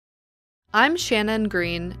I'm Shannon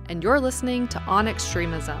Green, and you're listening to On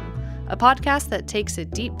Extremism, a podcast that takes a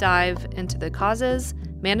deep dive into the causes,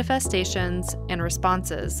 manifestations, and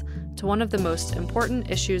responses to one of the most important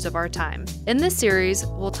issues of our time. In this series,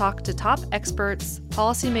 we'll talk to top experts,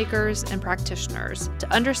 policymakers, and practitioners to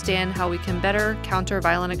understand how we can better counter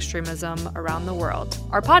violent extremism around the world.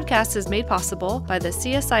 Our podcast is made possible by the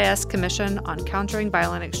CSIS Commission on Countering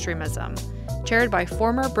Violent Extremism, chaired by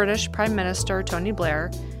former British Prime Minister Tony Blair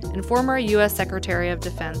and former U.S. Secretary of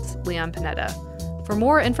Defense Leon Panetta. For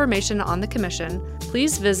more information on the Commission,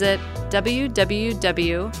 please visit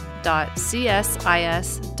www.csis.org.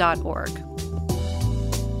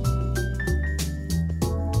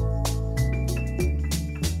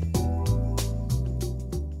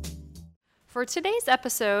 For today's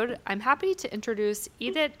episode, I'm happy to introduce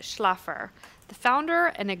Edith Schlaffer, the founder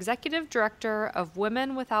and executive director of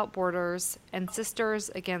Women Without Borders and Sisters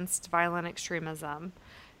Against Violent Extremism.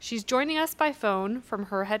 She's joining us by phone from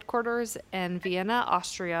her headquarters in Vienna,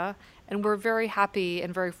 Austria, and we're very happy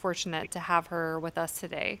and very fortunate to have her with us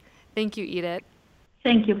today. Thank you, Edith.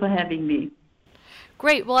 Thank you for having me.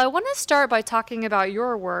 Great. Well, I want to start by talking about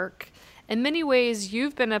your work. In many ways,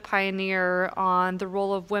 you've been a pioneer on the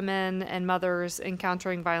role of women and mothers in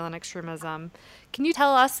countering violent extremism. Can you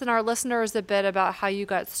tell us and our listeners a bit about how you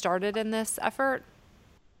got started in this effort?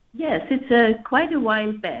 Yes, it's quite a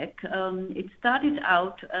while back. It started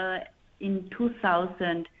out in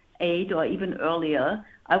 2008 or even earlier.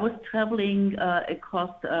 I was traveling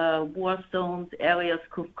across war zones, areas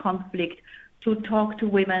of conflict, to talk to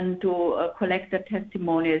women, to collect their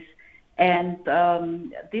testimonies. And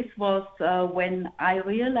this was when I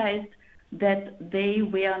realized that they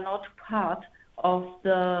were not part of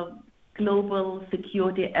the global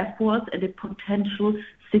security efforts and the potential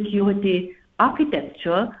security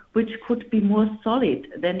architecture, which could be more solid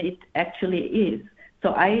than it actually is. So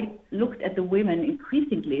I looked at the women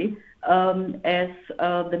increasingly as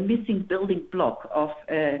the missing building block of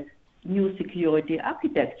a new security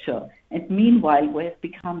architecture. And meanwhile, we have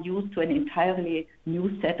become used to an entirely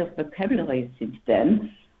new set of vocabulary since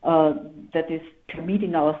then that is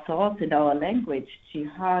committing our thoughts and our language.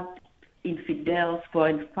 Jihad, infidels,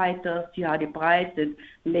 foreign fighters, jihadi brides, and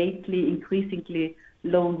lately increasingly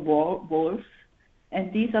lone wolves.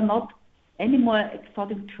 And these are not any more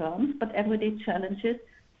exotic terms, but everyday challenges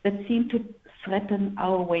that seem to threaten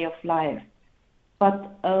our way of life.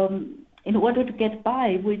 But in order to get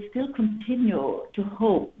by, we still continue to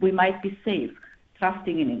hope we might be safe,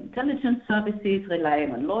 trusting in intelligence services,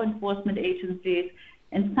 relying on law enforcement agencies,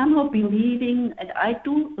 and somehow believing, and I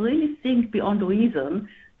do really think beyond reason,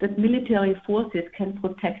 that military forces can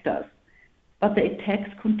protect us. But the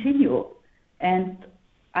attacks continue. And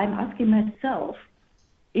I'm asking myself,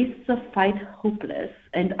 is the fight hopeless?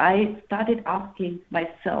 And I started asking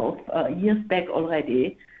myself years back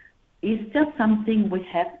already, is there something we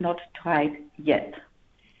have not tried yet?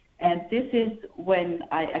 And this is when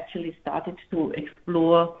I actually started to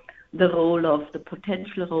explore the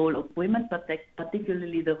potential role of women, but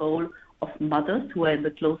particularly the role of mothers who are in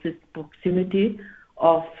the closest proximity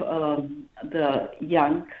of the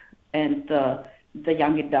young and the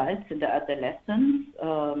young adults and the adolescents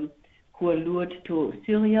who are lured to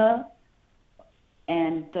Syria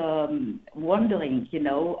and wondering,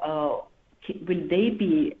 will they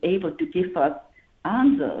be able to give us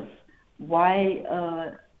answers why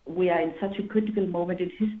we are in such a critical moment in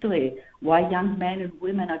history, why young men and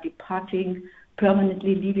women are departing,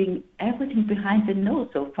 permanently leaving everything behind they know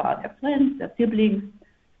so far, their friends, their siblings,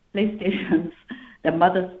 PlayStations, their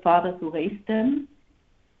mothers, fathers who raised them,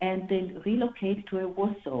 and they relocate to a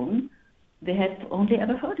war zone they have only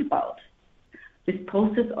ever heard about. This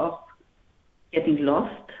process of getting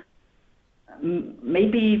lost,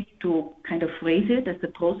 maybe to kind of phrase it as the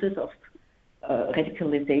process of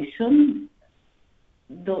radicalization,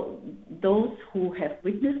 those who have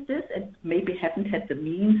witnessed this and maybe haven't had the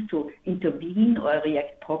means to intervene or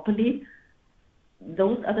react properly,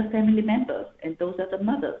 those are the family members and those are the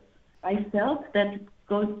mothers. I felt that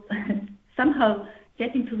somehow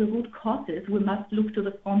getting to the root causes, we must look to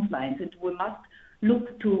the front lines and we must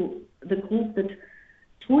look to the group that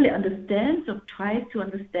truly understands or tries to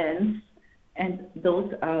understand, and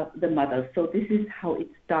those are the mothers. So this is how it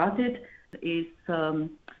started. It's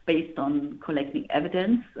based on collecting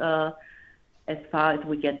evidence as far as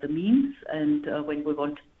we get the means, and when we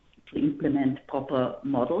want to implement proper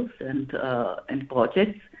models and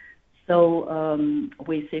projects. So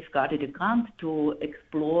we safeguarded a grant to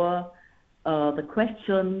explore the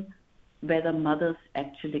question whether mothers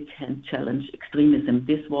actually can challenge extremism.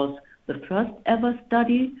 This was the first ever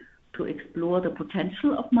study to explore the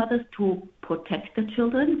potential of mothers to protect the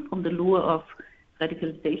children from the lure of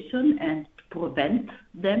radicalization and to prevent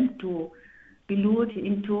them to be lured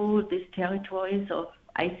into these territories of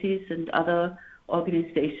ISIS and other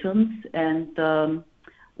organizations. And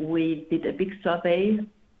we did a big survey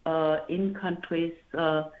in countries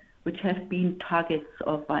which have been targets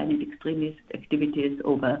of violent extremist activities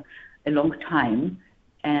over a long time.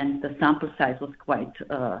 And the sample size was quite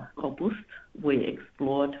robust. We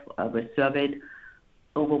surveyed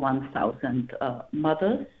over 1,000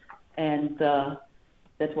 mothers, and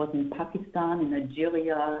that was in Pakistan, in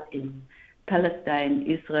Nigeria, in Palestine,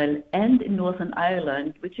 Israel, and in Northern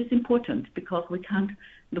Ireland, which is important because we can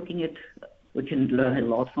learn a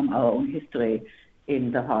lot from our own history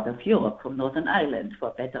in the heart of Europe, from Northern Ireland,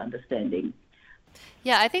 for better understanding.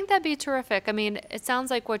 Yeah, I think that'd be terrific. I mean, it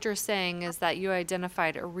sounds like what you're saying is that you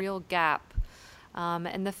identified a real gap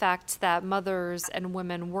in the fact that mothers and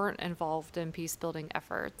women weren't involved in peace-building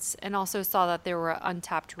efforts, and also saw that they were an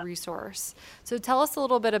untapped resource. So tell us a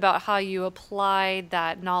little bit about how you applied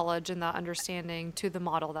that knowledge and that understanding to the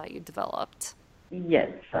model that you developed.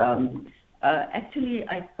 Yes. Actually,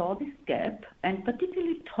 I saw this gap, and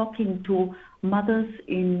particularly talking to mothers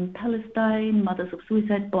in Palestine, mothers of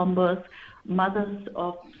suicide bombers, mothers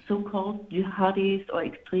of so-called jihadis or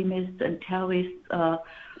extremists and terrorists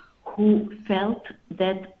who felt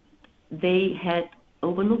that they had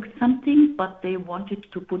overlooked something, but they wanted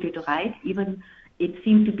to put it right. Even it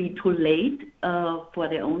seemed to be too late for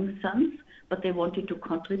their own sons, but they wanted to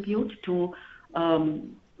contribute to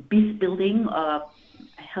peace building,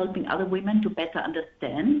 helping other women to better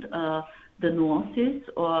understand the nuances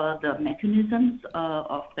or the mechanisms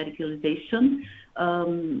of radicalization,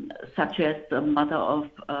 such as the mother of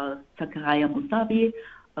Zakaria Mousavi,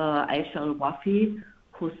 Aisha Al-Wafi,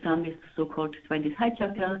 whose son is the so-called 20th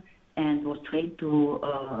hijacker and was trained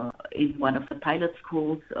in one of the pilot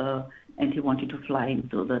schools, and he wanted to fly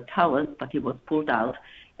into the towers, but he was pulled out.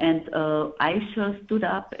 And Aisha stood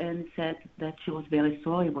up and said that she was very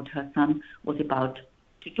sorry what her son was about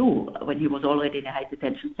to do when he was already in a high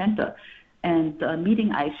detention center. And meeting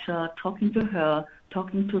Aisha, talking to her,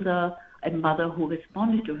 talking to a mother who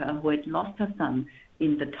responded to her, who had lost her son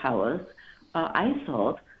in the towers, I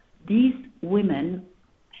thought these women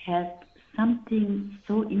have something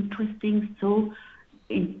so interesting, so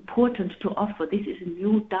important to offer. This is a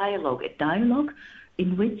new dialogue, a dialogue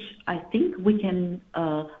in which I think we can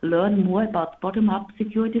learn more about bottom-up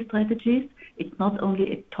security strategies. It's not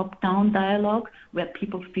only a top-down dialogue where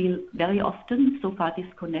people feel very often so far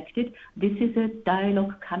disconnected. This is a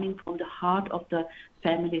dialogue coming from the heart of the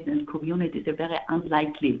families and communities, a very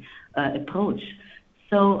unlikely approach.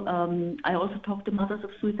 So I also talked to mothers of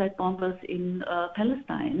suicide bombers in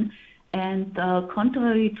Palestine, and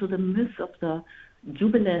contrary to the myth of the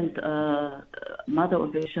jubilant mother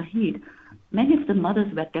of a shaheed, many of the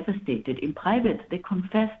mothers were devastated. In private, they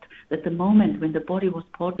confessed that the moment when the body was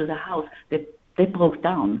brought to the house, they broke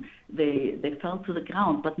down. They fell to the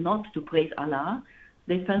ground, but not to praise Allah.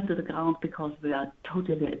 They fell to the ground because we are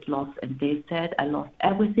totally at loss. And they said, I lost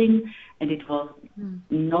everything, and it was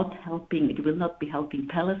not helping. It will not be helping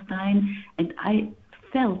Palestine. And I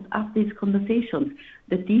felt after these conversations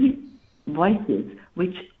that these voices,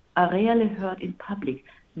 which are rarely heard in public,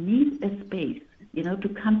 need a space, to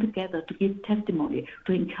come together, to give testimony,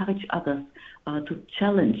 to encourage others, to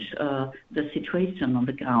challenge the situation on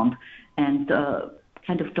the ground, and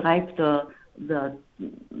kind of drive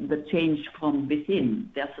the change from within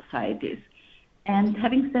their societies. And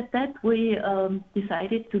having said that, we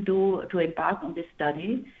decided to embark on this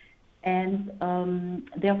study, and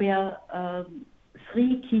there were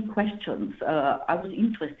three key questions I was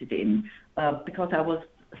interested in because I was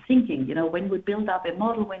thinking, when we build up a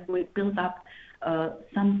model, when we build up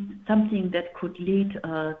something that could lead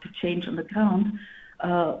to change on the ground,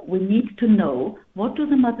 we need to know, what do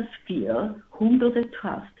the mothers fear, whom do they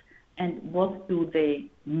trust, and what do they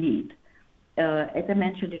need? As I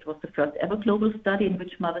mentioned, it was the first ever global study in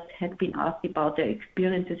which mothers had been asked about their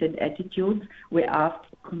experiences and attitudes. We asked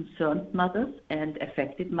concerned mothers and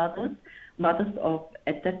affected mothers, mothers of,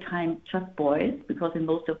 at that time, just boys, because in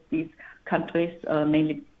most of these countries,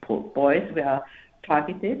 mainly boys were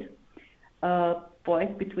targeted, boys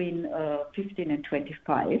between 15 and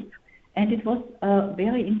 25. And it was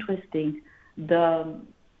very interesting.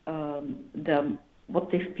 What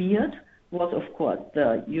they feared was, of course,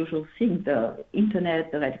 the usual thing, the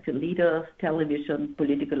internet, the radical leaders, television,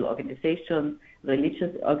 political organizations,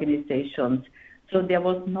 religious organizations. So there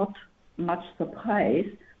was not much surprise.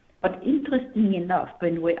 But interesting enough,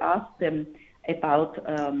 when we asked them about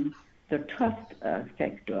the trust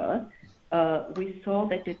factor, we saw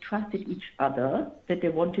that they trusted each other, that they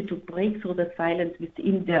wanted to break through the silence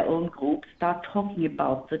within their own group, start talking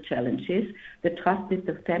about the challenges. They trusted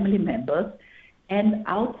the family members, and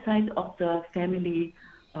outside of the family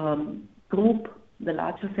group, the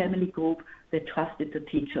larger family group, they trusted the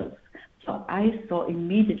teachers. So I saw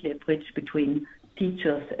immediately a bridge between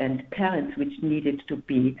teachers and parents, which needed to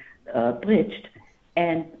be bridged.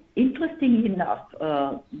 And interestingly enough,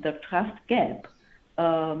 the trust gap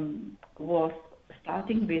was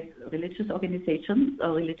starting with religious organizations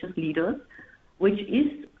or religious leaders, which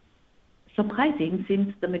is surprising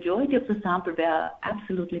since the majority of the sample were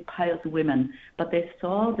absolutely pious women. But they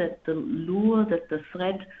saw that the lure, that the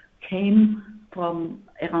threat came from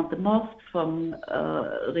around the mosques, from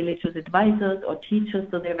religious advisors or teachers,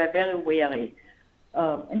 so they were very wary.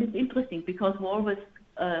 And it's interesting because we always,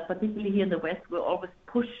 particularly here in the West, we always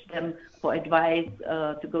push them for advice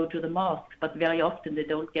to go to the mosque, but very often they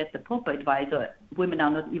don't get the proper advice, or women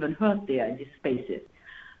are not even heard there in these spaces.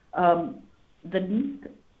 The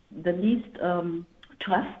least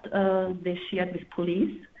trust they shared with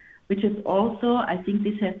police, which is also, I think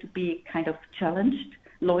this has to be kind of challenged.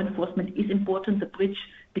 Law enforcement is important. The bridge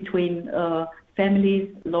between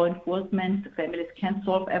families, law enforcement, families can't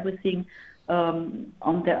solve everything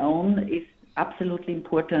on their own is absolutely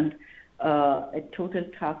important. A total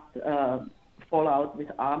trust fallout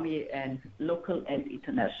with army and local and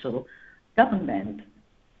international government,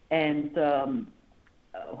 and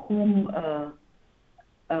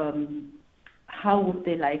how would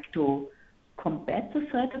they like to combat the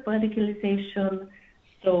threat of radicalization?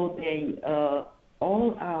 So they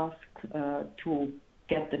all asked to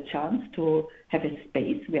get the chance to have a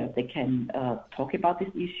space where they can talk about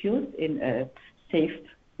these issues in a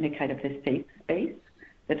kind of a safe space.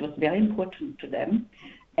 That was very important to them.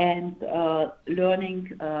 And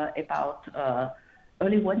learning about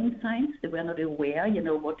early warning signs. They were not aware,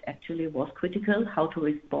 what actually was critical, how to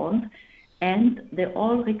respond. And they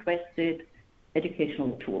all requested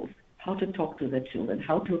educational tools, how to talk to their children,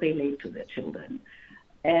 how to relate to their children.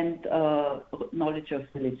 And knowledge of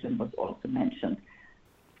religion was also mentioned.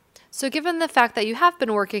 So given the fact that you have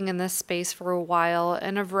been working in this space for a while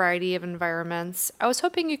in a variety of environments, I was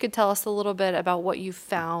hoping you could tell us a little bit about what you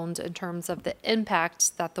found in terms of the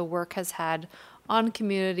impact that the work has had on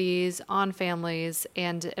communities, on families,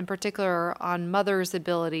 and in particular on mothers'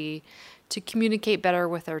 ability to communicate better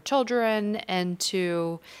with their children and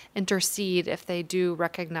to intercede if they do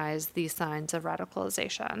recognize these signs of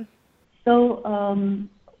radicalization. So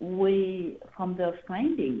from the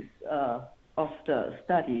findings of the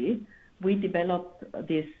study, we developed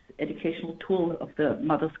this educational tool of the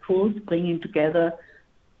mother schools, bringing together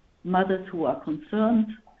mothers who are concerned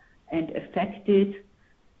and affected,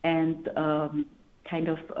 and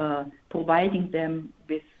providing them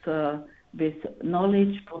with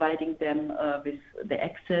knowledge, providing them with the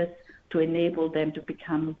access to enable them to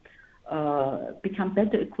become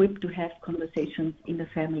better equipped to have conversations in the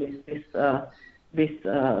families with the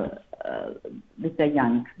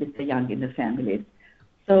young in the families.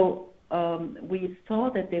 So we saw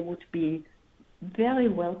that they would be very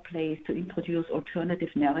well placed to introduce alternative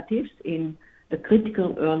narratives in the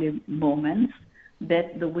critical early moments,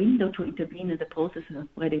 that the window to intervene in the process of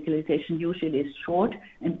radicalization usually is short,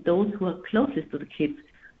 and those who are closest to the kids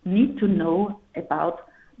need to know about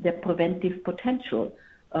their preventive potential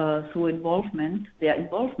through their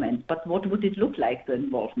involvement. But what would it look like, the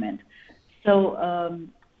involvement? So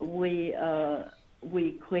we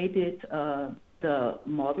created the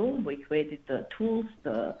model, we created the tools,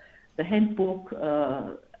 the handbook,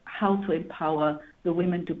 how to empower the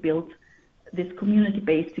women to build this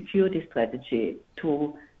community-based security strategy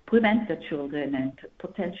to prevent their children and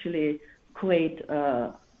potentially create,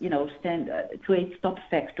 create stop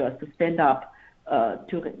factors to stand up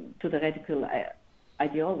to the radical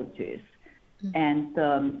ideologies. Mm-hmm.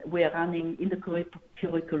 And we are running in the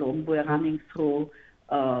curriculum. We are running through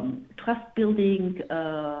trust building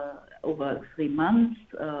over 3 months.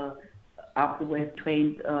 After we have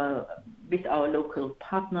trained with our local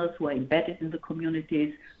partners who are embedded in the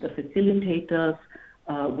communities, the facilitators,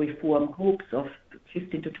 we form groups of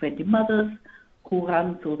 15 to 20 mothers who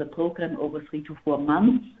run through the program over 3 to 4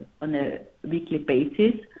 months on a weekly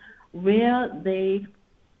basis, where they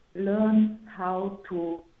learn how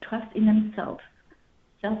to trust in themselves.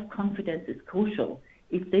 Self-confidence is crucial.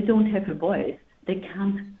 If they don't have a voice, they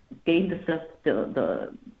can't gain the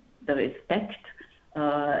respect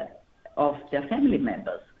of their family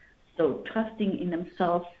members. So trusting in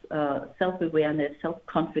themselves, self-awareness,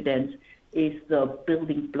 self-confidence is the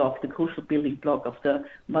building block, the crucial building block of the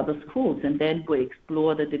mother schools. And then we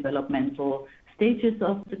explore the developmental stages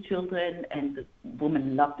of the children, and the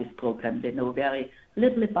women love this program. They know very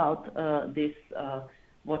little about this,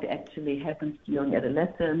 what actually happens during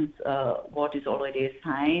adolescence, what is already a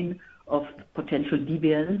sign of potential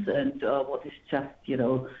deviance, and what is just,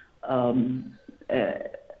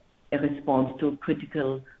 a response to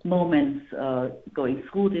critical moments going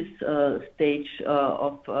through this stage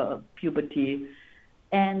of puberty.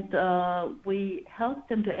 And we help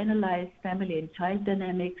them to analyze family and child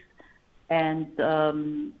dynamics. And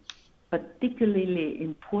particularly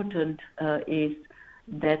important is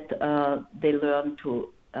that they learn to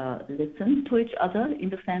listen to each other in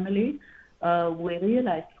the family. We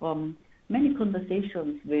realized from many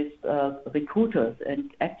conversations with recruiters,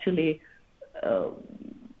 and actually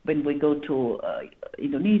when we go to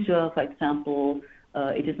Indonesia, for example,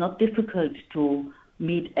 it is not difficult to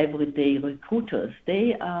meet everyday recruiters.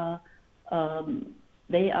 They are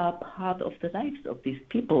part of the lives of these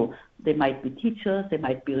people. They might be teachers, they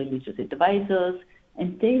might be religious advisors,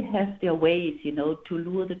 and they have their ways, to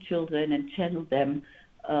lure the children and channel them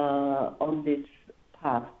on this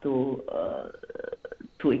path to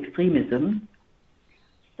extremism.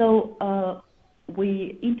 So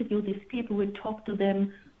we interview these people, we talk to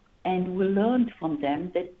them, and we learned from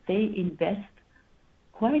them that they invest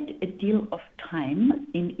quite a deal of time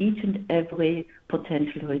in each and every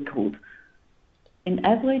potential recruit. In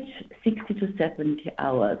average, 60 to 70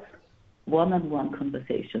 hours, one-on-one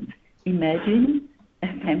conversations. Imagine a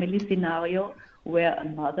family scenario where a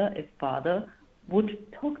mother, a father, would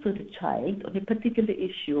talk to the child on a particular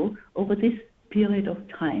issue over this period of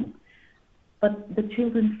time. But the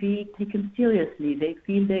children feel taken seriously. They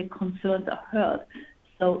feel their concerns are heard.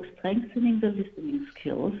 So strengthening the listening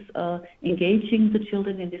skills, engaging the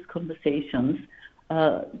children in these conversations,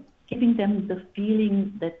 giving them the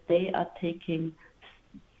feeling that they are taking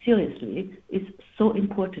seriously is so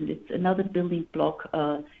important. It's another building block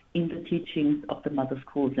in the teachings of the mother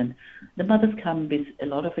schools. And the mothers come with a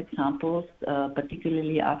lot of examples,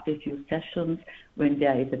 particularly after a few sessions, when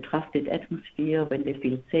there is a trusted atmosphere, when they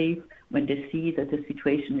feel safe, when they see that the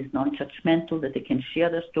situation is non-judgmental, that they can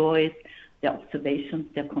share their stories, their observations,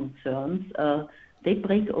 their concerns. They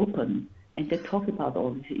break open and they talk about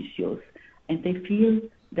all these issues. And they feel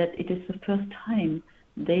that it is the first time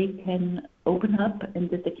they can open up and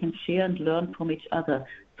that they can share and learn from each other.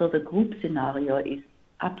 So the group scenario is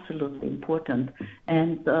absolutely important.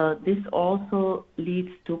 And this also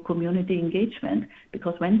leads to community engagement,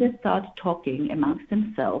 because when they start talking amongst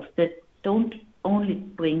themselves, they don't only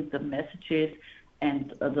bring the messages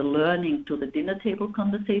and the learning to the dinner table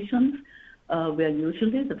conversations, where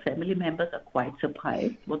usually the family members are quite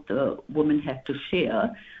surprised what the women have to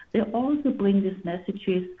share. They also bring these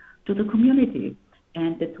messages to the community,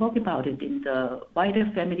 and they talk about it in the wider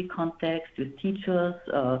family context, with teachers,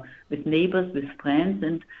 with neighbors, with friends,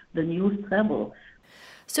 and the news travel.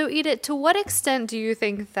 So Edith, to what extent do you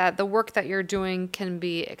think that the work that you're doing can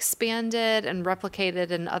be expanded and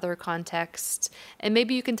replicated in other contexts? And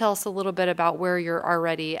maybe you can tell us a little bit about where you're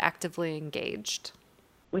already actively engaged.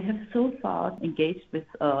 We have so far engaged with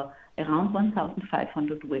around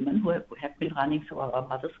 1,500 women who have been running through our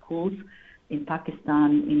mother schools in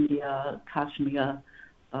Pakistan, India, Kashmir,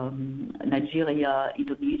 Nigeria,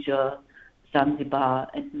 Indonesia, Zanzibar,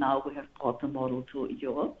 and now we have brought the model to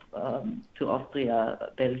Europe, to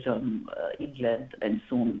Austria, Belgium, England, and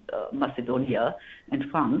soon Macedonia and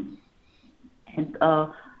France. And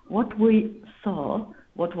what we saw,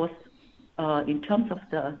 what was in terms of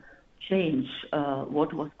the change,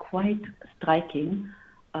 what was quite striking,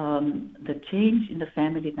 the change in the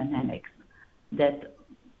family dynamics, that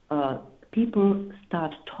people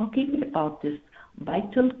start talking about this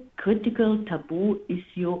vital, critical, taboo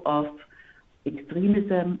issue of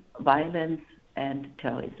extremism, violence, and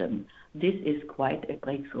terrorism. This is quite a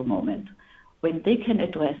breakthrough moment. When they can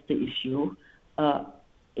address the issue,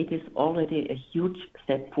 it is already a huge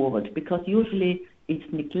step forward, because usually it's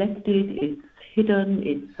neglected, it's hidden,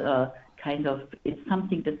 it's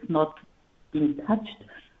something that's not being touched.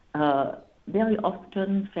 Very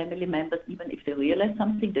often family members, even if they realize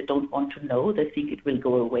something, they don't want to know. They think it will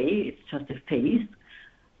go away. It's just a phase.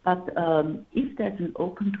 But if there's an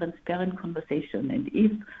open, transparent conversation, and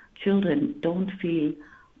if children don't feel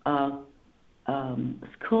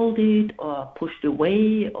scolded or pushed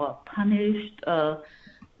away or punished,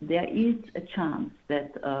 there is a chance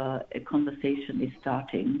that a conversation is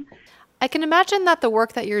starting. I can imagine that the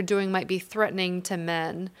work that you're doing might be threatening to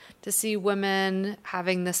men, to see women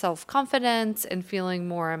having the self-confidence and feeling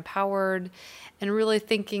more empowered and really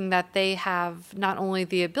thinking that they have not only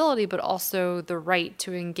the ability but also the right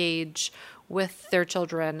to engage with their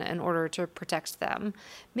children in order to protect them.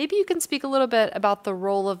 Maybe you can speak a little bit about the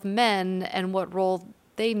role of men and what role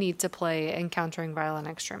they need to play in countering violent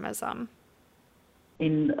extremism.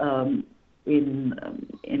 On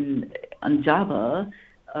Java,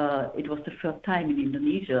 it was the first time in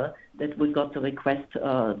Indonesia that we got a request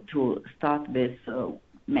to start with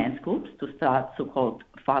men's groups, to start so-called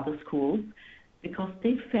father schools, because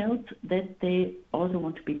they felt that they also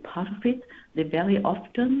want to be part of it. They very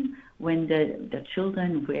often, when the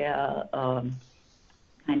children were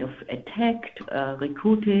kind of attacked,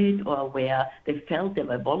 recruited, or where they felt they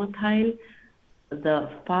were volatile, the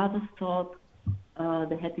fathers thought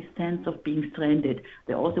they had this sense of being stranded.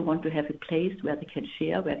 They also want to have a place where they can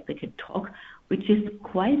share, where they can talk, which is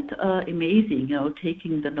quite amazing,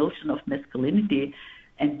 taking the notion of masculinity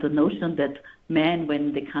and the notion that men,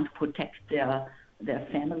 when they can't protect their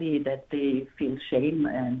family, that they feel shame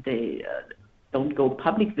and they don't go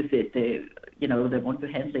public with it. They want to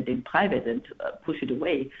handle it in private and push it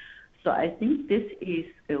away. So I think this is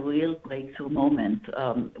a real breakthrough moment.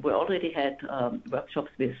 We already had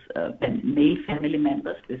workshops with male family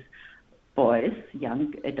members, with boys,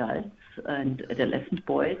 young adults and adolescent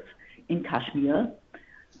boys in Kashmir,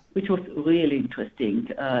 which was really interesting.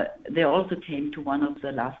 They also came to one of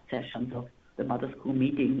the last sessions of the mother school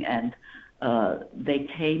meeting, and they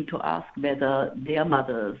came to ask whether their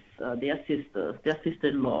mothers, their sisters, their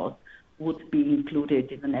sister-in-laws would be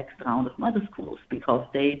included in the next round of mother schools, because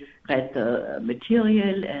they read the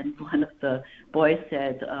material, and one of the boys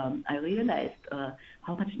said, I realized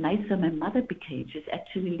how much nicer my mother became. She's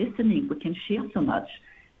actually listening. We can share so much.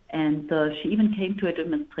 And she even came to a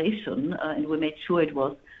demonstration, and we made sure it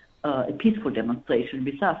was a peaceful demonstration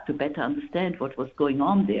with us to better understand what was going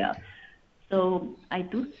on there. So I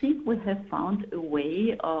do think we have found a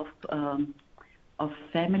way of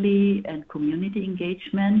family and community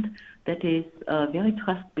engagement that is very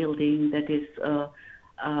trust-building, that is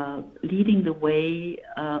leading the way,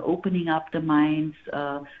 opening up the minds,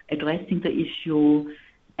 addressing the issue,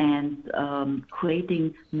 and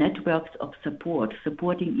creating networks of support,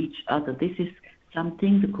 supporting each other. This is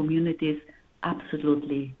something the communities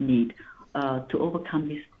absolutely need to overcome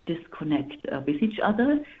this disconnect with each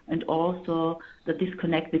other, and also the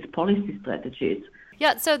disconnect with policy strategies.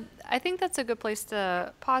 Yeah, so I think that's a good place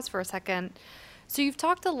to pause for a second. So you've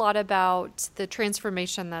talked a lot about the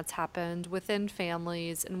transformation that's happened within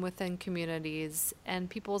families and within communities and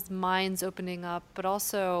people's minds opening up, but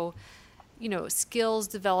also, skills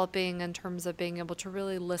developing in terms of being able to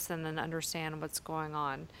really listen and understand what's going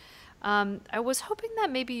on. I was hoping that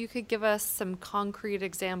maybe you could give us some concrete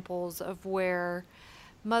examples of where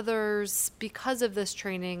mothers, because of this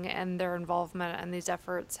training and their involvement in these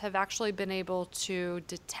efforts, have actually been able to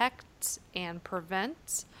detect and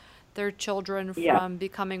prevent their children from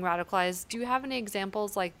becoming radicalized. Do you have any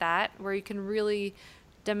examples like that where you can really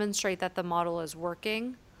demonstrate that the model is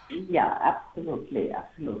working? Yeah, absolutely.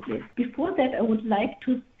 Before that, I would like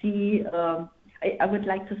to see, I would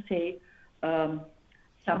like to say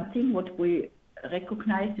something what we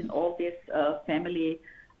recognize in all these family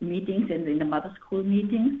meetings and in the mother school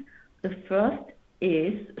meetings. The first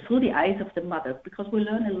is through the eyes of the mother, because we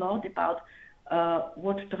learn a lot about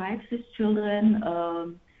what drives these children.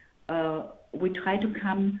 We try to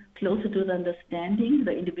come closer to the understanding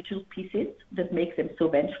the individual pieces that make them so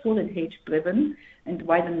vengeful and hate-driven, and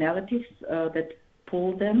why the narratives that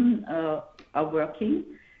pull them are working.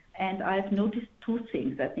 And I've noticed two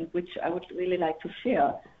things, I think, which I would really like to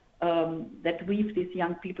share, that weave these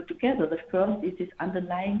young people together. The first is this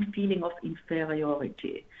underlying feeling of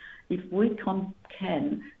inferiority. If we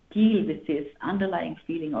can deal with this underlying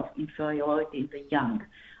feeling of inferiority in the young,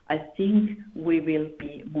 I think we will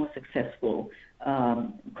be more successful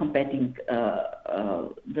combating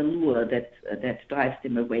the lure that drives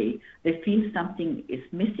them away. They feel something is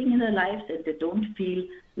missing in their lives, and they don't feel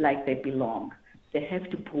like they belong. They have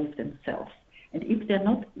to prove themselves. And if they're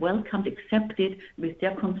not welcomed, accepted with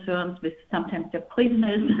their concerns, with sometimes their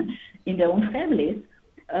prisoners in their own families,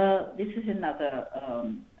 this is another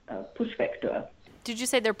push factor. Did you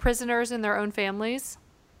say they're prisoners in their own families?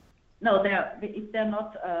 No, if they're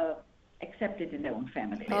not accepted in their own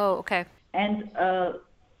family. Oh, okay. And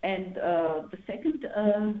the second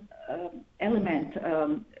element,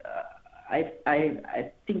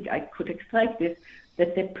 I think I could extract this,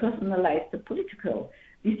 that they personalize the political.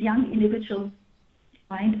 These young individuals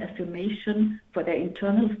find affirmation for their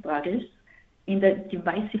internal struggles in the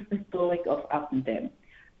divisive rhetoric of us and them.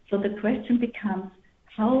 So the question becomes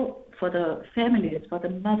how, for the families, for the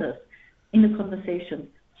mothers, in the conversation,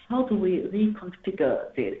 how do we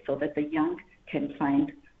reconfigure this so that the young can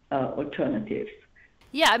find alternatives?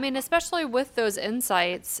 Yeah, I mean, especially with those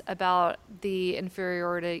insights about the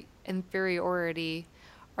inferiority,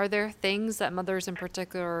 are there things that mothers in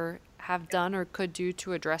particular have done or could do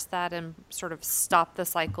to address that and sort of stop the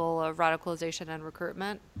cycle of radicalization and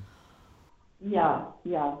recruitment? Yeah,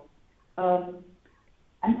 yeah. Um,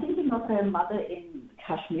 I'm thinking of a mother in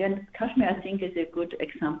Kashmir. And Kashmir, I think, is a good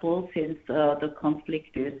example since the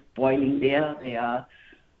conflict is boiling there.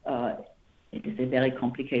 Uh, it is a very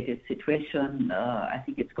complicated situation. I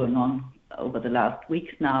think it's going on over the last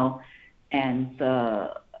weeks now, and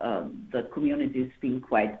the community has been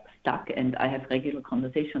quite stuck. And I have regular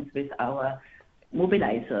conversations with our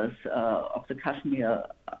mobilizers of the Kashmir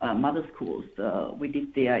mother schools. We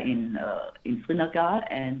did there in Srinagar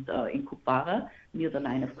and in Kupwara, near the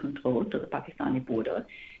line of control to the Pakistani border.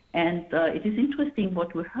 And it is interesting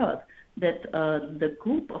what we heard, that the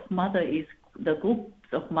groups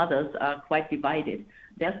of mothers are quite divided.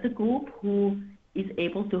 There's the group who is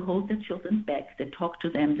able to hold their children back. They talk to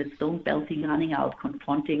them, the stone belting, running out,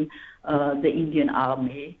 confronting the Indian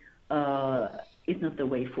army is not the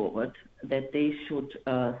way forward, that they should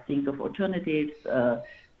think of alternatives,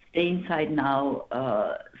 stay inside now,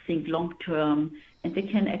 think long term, and they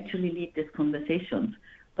can actually lead these conversations.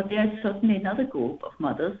 But there is certainly another group of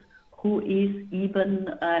mothers who is even,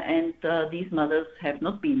 and these mothers have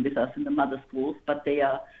not been with us in the mother schools, but they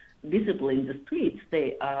are visible in the streets.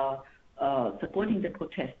 They are supporting the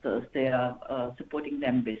protesters. They are supporting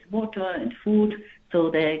them with water and food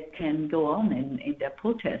so they can go on in their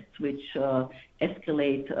protests, which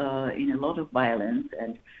escalate in a lot of violence.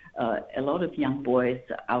 And a lot of young boys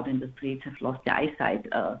out in the streets have lost their eyesight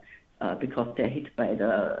because they're hit by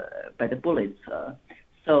the bullets.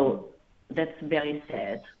 So that's very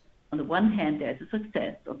sad. On the one hand, there's a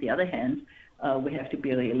success. On the other hand, we have to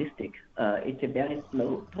be realistic. It's a very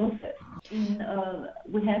slow process.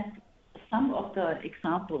 We have some of the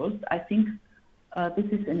examples. I think this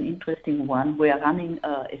is an interesting one. We are running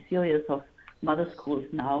a series of mother schools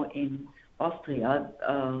now in Austria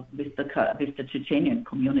with the Chechenian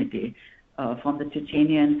community. From the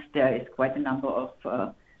Chechenians, there is quite a number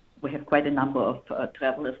of we have quite a number of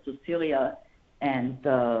travelers to Syria, and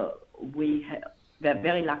we're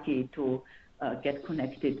very lucky to get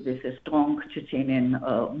connected with a strong Chechenian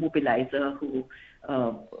mobilizer who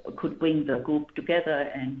could bring the group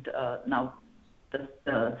together. And now the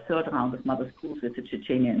third round of mother schools with the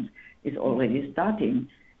Chechenians is already starting.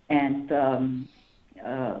 And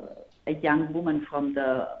a young woman from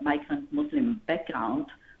the migrant Muslim background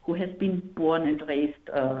who has been born and raised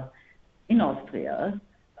in Austria,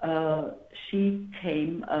 her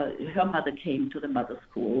mother came to the mother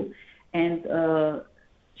school, and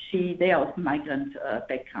they are of migrant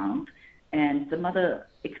background, and the mother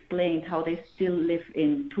explained how they still live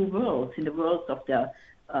in two worlds, in the worlds of their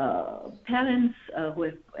parents who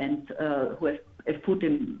have a foot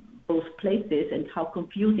in both places, and how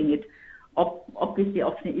confusing it obviously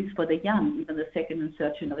often is for the young, even the second and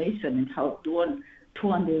third generation, and how torn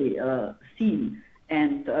they seem.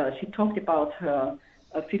 And she talked about her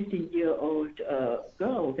 15-year-old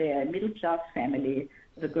girl. They're a middle-class family.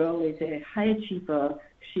 The girl is a high achiever.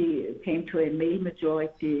 She came to a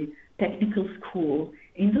male-majority technical school.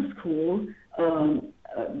 In the school,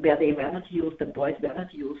 where they were not used, the boys were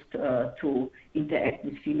not used to interact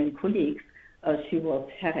with female colleagues, she was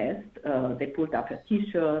harassed. They pulled up her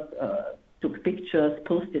T-shirt, took pictures,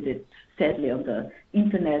 posted it sadly on the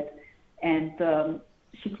internet, and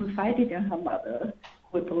she confided in her mother,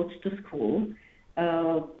 who approached the school.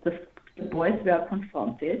 The boys were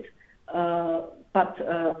confronted, but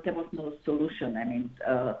there was no solution. I mean,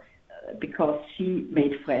 because she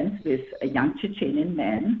made friends with a young Chechenian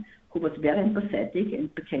man who was very empathetic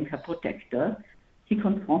and became her protector. He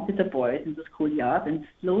confronted the boys in the schoolyard and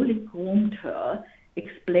slowly groomed her,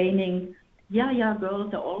 explaining,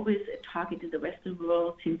 girls are always a target in the Western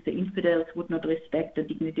world since the infidels would not respect the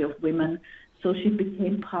dignity of women. So she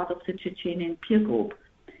became part of the Chechenian peer group.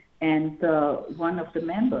 And one of the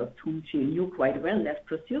members, whom she knew quite well, left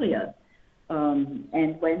for Syria.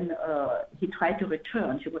 And when he tried to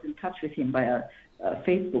return, she was in touch with him via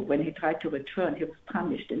Facebook. When he tried to return, he was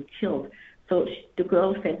punished and killed. So the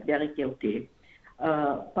girl felt very guilty.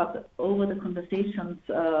 But over the conversations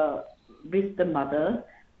with the mother,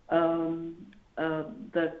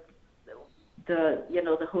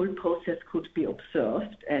 the whole process could be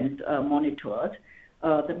observed and monitored.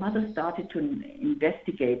 The mother started to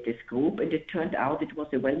investigate this group, and it turned out it was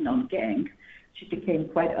a well-known gang. She became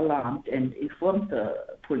quite alarmed and informed the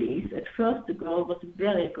police. At first, the girl was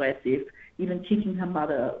very aggressive, even kicking her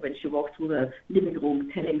mother when she walked through the living room,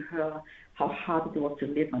 telling her how hard it was to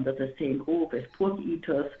live under the same roof as pork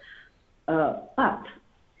eaters. But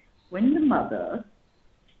when the mother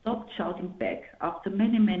stopped shouting back after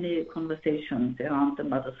many, many conversations around the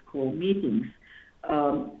mother school meetings,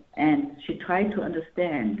 and she tried to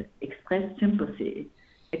understand, express sympathy,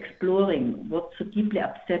 exploring what so deeply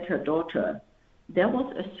upset her daughter, there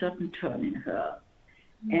was a certain turn in her.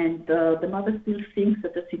 And the mother still thinks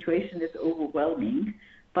that the situation is overwhelming,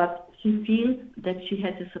 but she feels that she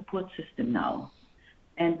has a support system now.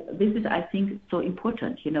 And this is, I think, so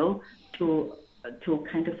important, to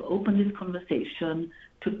kind of open this conversation,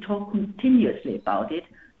 to talk continuously about it,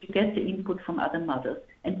 to get the input from other mothers.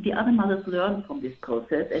 And the other mothers learn from this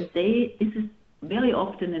process, and this is very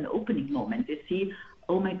often an opening moment. They see,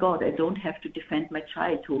 oh my God, I don't have to defend my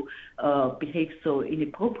child who behaves so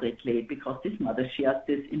inappropriately because this mother shares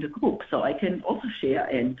this in the group. So I can also share,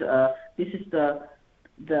 and this is the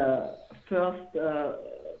first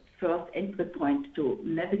entry point to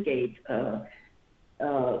navigate, to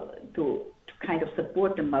kind of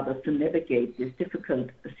support the mothers to navigate this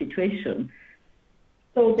difficult situation.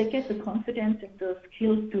 So they get the confidence and the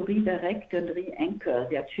skills to redirect and re-anchor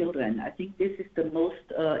their children. I think this is the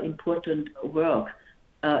most important work.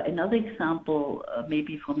 Another example,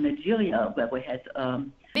 maybe from Nigeria, where we had...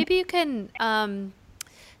 Maybe you can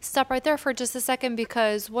stop right there for just a second,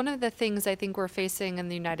 because one of the things I think we're facing in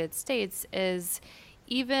the United States is,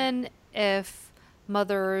 even if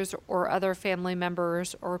mothers or other family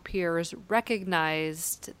members or peers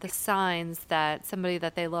recognized the signs that somebody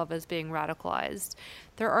that they love is being radicalized,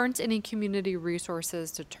 there aren't any community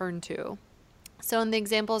resources to turn to. So in the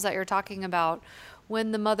examples that you're talking about,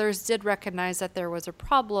 when the mothers did recognize that there was a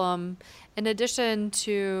problem, in addition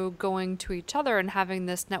to going to each other and having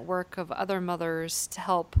this network of other mothers to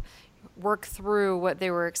help work through what they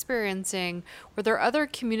were experiencing, were there other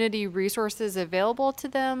community resources available to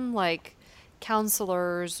them, like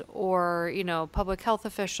counselors or, public health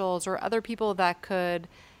officials or other people that could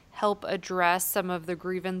help address some of the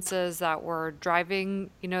grievances that were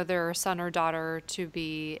driving, their son or daughter to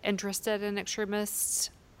be interested in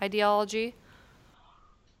extremist ideology?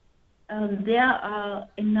 There are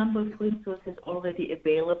a number of resources already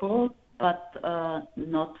available, but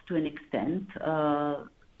not to an extent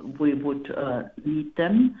we would need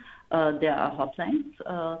them. There are hotlines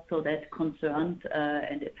so that concerned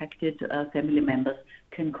and affected family members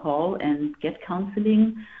can call and get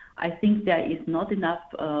counseling. I think there is not enough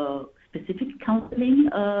specific counseling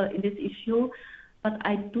in this issue, but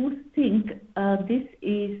I do think this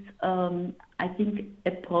is, I think,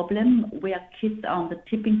 a problem where kids are on the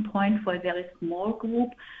tipping point for a very small group.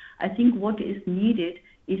 I think what is needed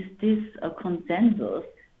is this consensus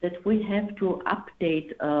that we have to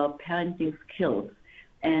update parenting skills.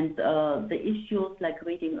 And the issues like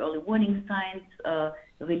reading early warning signs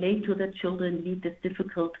relate to the children, lead to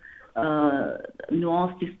difficult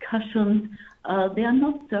nuanced discussions. They are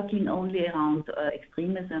not circling only around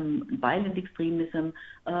extremism, violent extremism.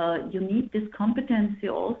 You need this competency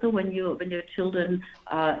also when your children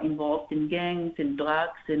are involved in gangs, in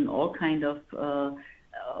drugs, in all kind of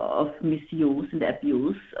misuse and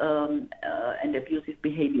abuse and abusive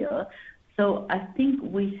behavior. So I think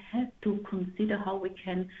we have to consider how we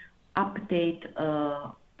can update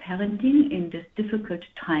parenting in these difficult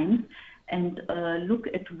times and look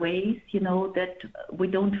at ways, that we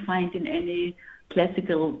don't find in any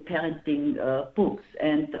classical parenting books.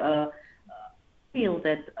 And feel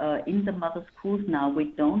that in the mother schools now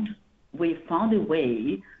we found a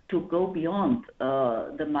way to go beyond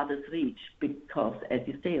the mother's reach, because, as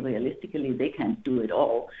you say, realistically they can't do it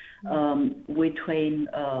all. We train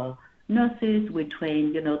nurses, we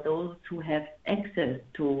train, those who have access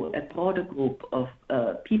to a broader group of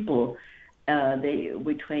people.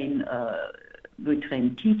 We train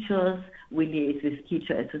teachers, we liaise with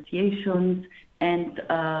teacher associations, and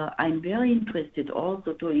I'm very interested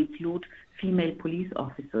also to include female police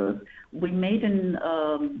officers. We made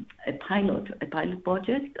a pilot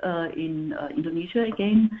project in Indonesia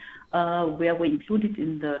again, where we included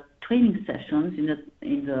in the training sessions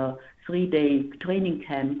in the 3-day training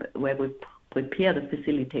camp where we prepare the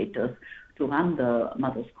facilitators to run the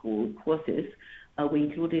mother school courses. We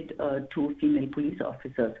included 2 female police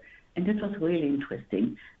officers, and that was really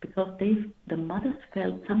interesting because the mothers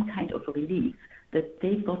felt some kind of relief that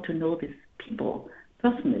they got to know these people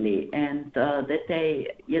personally, and that they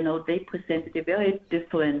presented a very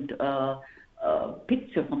different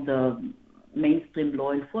picture from the mainstream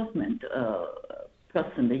law enforcement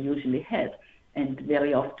person they usually had. And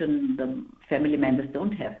very often the family members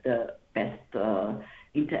don't have the best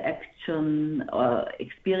interaction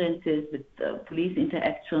experiences with police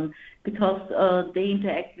interaction, because they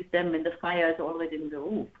interact with them when the fire is already in the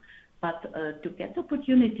roof. but to get the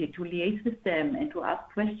opportunity to liaise with them and to ask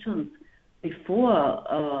questions before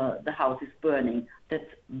the house is burning,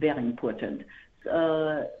 that's very important.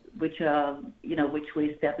 Which we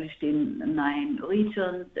established in 9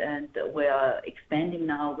 regions, and we're expanding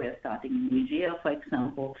now. We're starting in Nigeria, for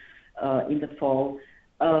example, in the fall.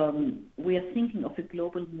 We are thinking of a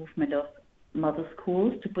global movement of mother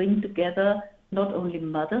schools to bring together not only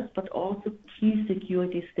mothers, but also key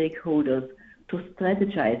security stakeholders to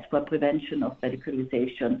strategize for prevention of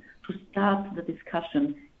radicalization, to start the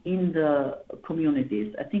discussion in the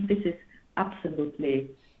communities. I think this is absolutely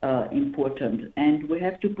important. And we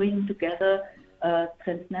have to bring together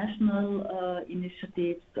transnational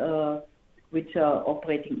initiatives which are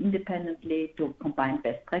operating independently to combine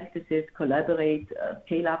best practices, collaborate,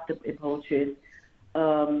 scale up the approaches,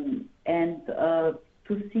 and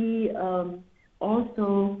to see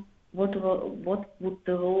also what would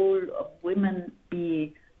the role of women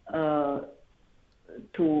be to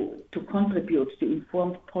contribute to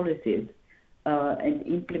informed policies and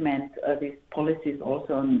implement these policies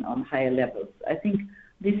also on higher levels. I think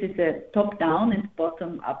this is a top-down and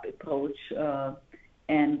bottom-up approach,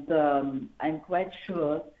 and I'm quite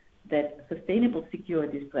sure that sustainable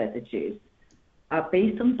security strategies are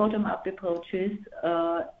based on bottom-up approaches,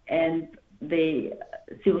 and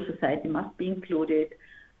civil society must be included,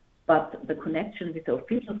 but the connection with the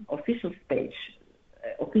official space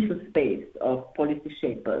of policy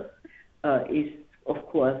shapers is, of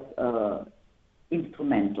course,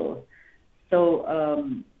 instrumental. So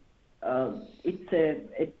it's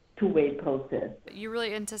a two-way process. You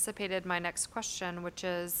really anticipated my next question, which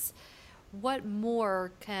is, what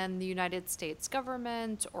more can the United States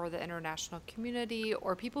government or the international community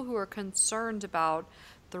or people who are concerned about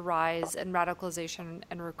the rise in radicalization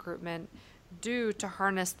and recruitment do to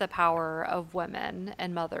harness the power of women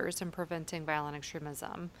and mothers in preventing violent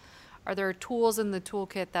extremism? Are there tools in the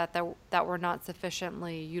toolkit that we're not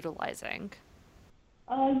sufficiently utilizing?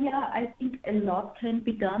 Yeah, I think a lot can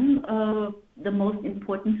be done. The most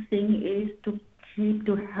important thing is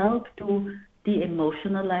to help to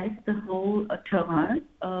de-emotionalize the whole terrain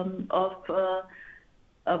of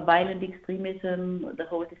violent extremism. The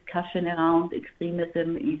whole discussion around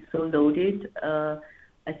extremism is so loaded.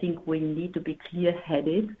 I think we need to be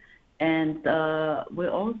clear-headed, and we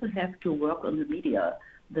also have to work on the media.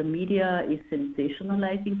 The media is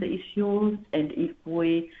sensationalizing the issues, and if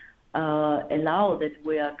we allow that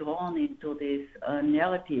we are drawn into these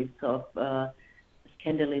narratives of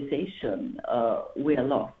scandalization, we are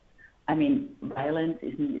lost. I mean, violence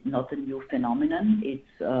is not a new phenomenon.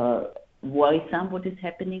 It's worrisome what is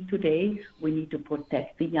happening today. We need to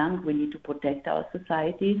protect the young. We need to protect our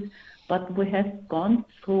societies. But we have gone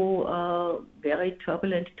through very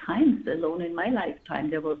turbulent times. Alone in my lifetime,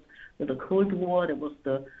 there was the Cold War, there was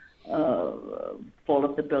the fall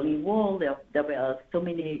of the Berlin Wall. There were so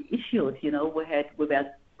many issues. You know, we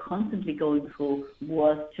were constantly going through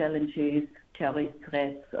wars, challenges, terrorist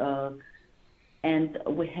threats, and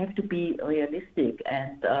we have to be realistic.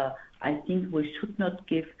 And I think we should not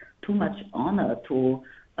give too much honor to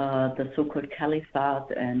the so-called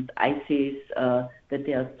caliphate and ISIS, that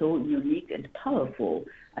they are so unique and powerful.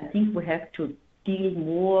 I think we have to deal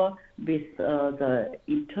more with the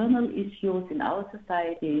internal issues in our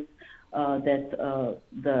societies, that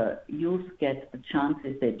the youth get the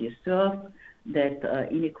chances they deserve, that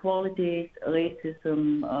inequalities,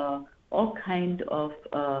 racism, all kind of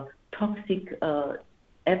toxic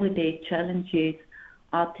everyday challenges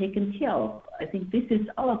are taken care of. I think this is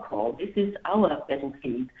our call. This is our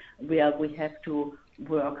battlefield where we have to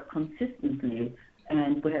work consistently,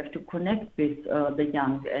 and we have to connect with the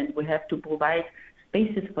young, and we have to provide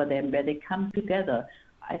spaces for them where they come together.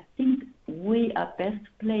 I think we are best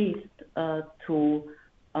placed to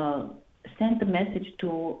send the message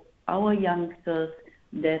to our youngsters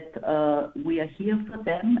that we are here for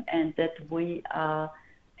them, and that we are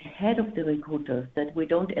ahead of the recruiters, that we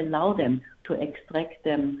don't allow them to extract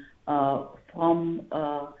them from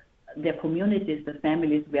their communities, the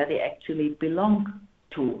families where they actually belong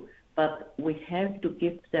to. But we have to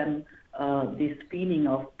give them this feeling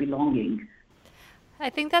of belonging. I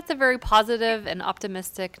think that's a very positive and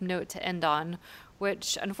optimistic note to end on,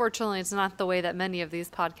 which unfortunately is not the way that many of these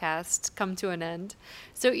podcasts come to an end.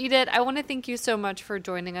 So Edith, I want to thank you so much for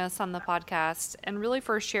joining us on the podcast and really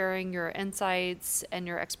for sharing your insights and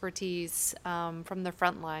your expertise from the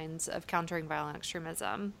front lines of countering violent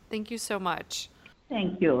extremism. Thank you so much.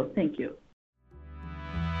 Thank you. Thank you.